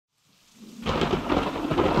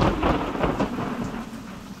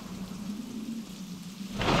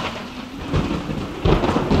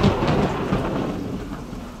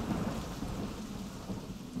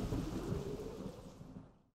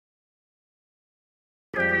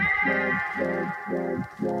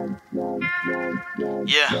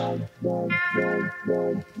Yeah.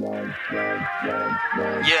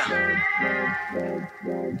 Yeah.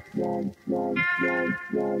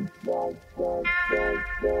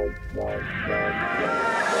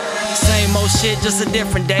 Same old shit, just a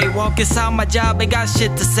different day. Walk inside my job, ain't got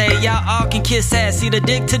shit to say. Y'all all can kiss ass, see the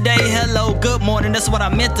dick today. Hello, good morning, that's what I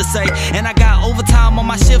meant to say. And I got overtime on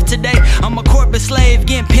my shift today. I'm a corporate slave,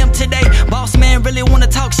 getting pimped today. Boss man really wanna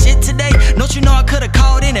talk shit today. Don't you know I could've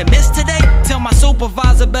called in and missed today? Tell my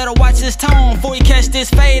supervisor better watch his tone before he catch this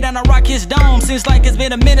fade and I rock his dome. Seems like it's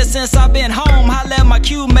been a minute since I've been home. I let my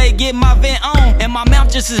Q-mate get my vent on. And my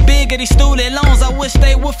mouth just as big as these student loans. I wish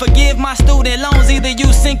they would forgive my student loans. Either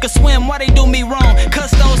you sink or swim, why they do me wrong?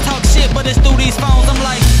 Custos talk shit, but it's through these phones. I'm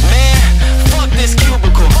like, man, fuck this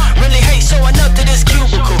cubicle. Really hate showing up to this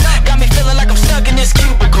cubicle. Got me feeling like I'm stuck in this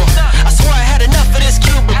cubicle. I swear I had enough of this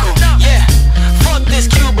cubicle. Yeah, fuck this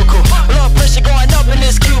cubicle. Blood pressure going up in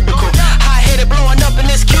this cubicle. High-headed blowing up in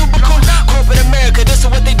this cubicle. Corporate America, this is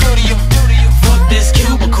what they do to you. Fuck this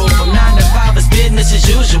cubicle. From 9 to 5 is business as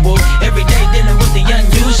usual. Every day dealing with the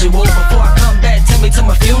unusual. Before I come back, take me to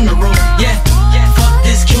my funeral. Yeah, fuck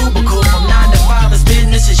this cubicle. From 9 to 5 is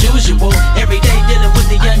business as usual. Every day dealing with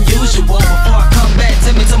the unusual. Before I come back,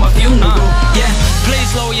 take me to my funeral. Yeah,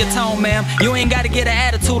 please lower your tone, ma'am. You ain't gotta get an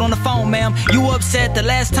attitude on the phone, ma'am. You upset the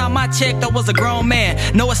last time I checked, I was a grown man.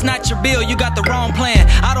 No, it's not your bill, you got the wrong plan.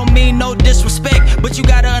 I don't mean no disrespect, but you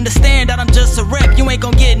gotta understand that I'm just a rep. You ain't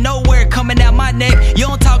gon' get nowhere coming out my neck. You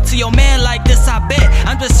don't talk to your man like this, I bet.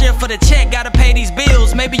 I'm just here for the check, gotta pay these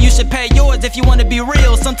bills. Maybe you should pay yours if you wanna be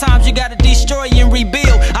real. Sometimes you gotta destroy and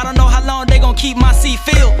rebuild. I don't know how long they gon' keep my seat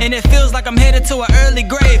filled, and it feels like I'm headed to an early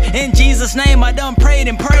grave. In Jesus' name, I done prayed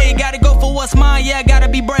and prayed. Gotta go for what's mine, yeah, I gotta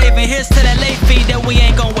be brave. And here's to that late fee that we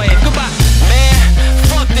ain't gon' wait.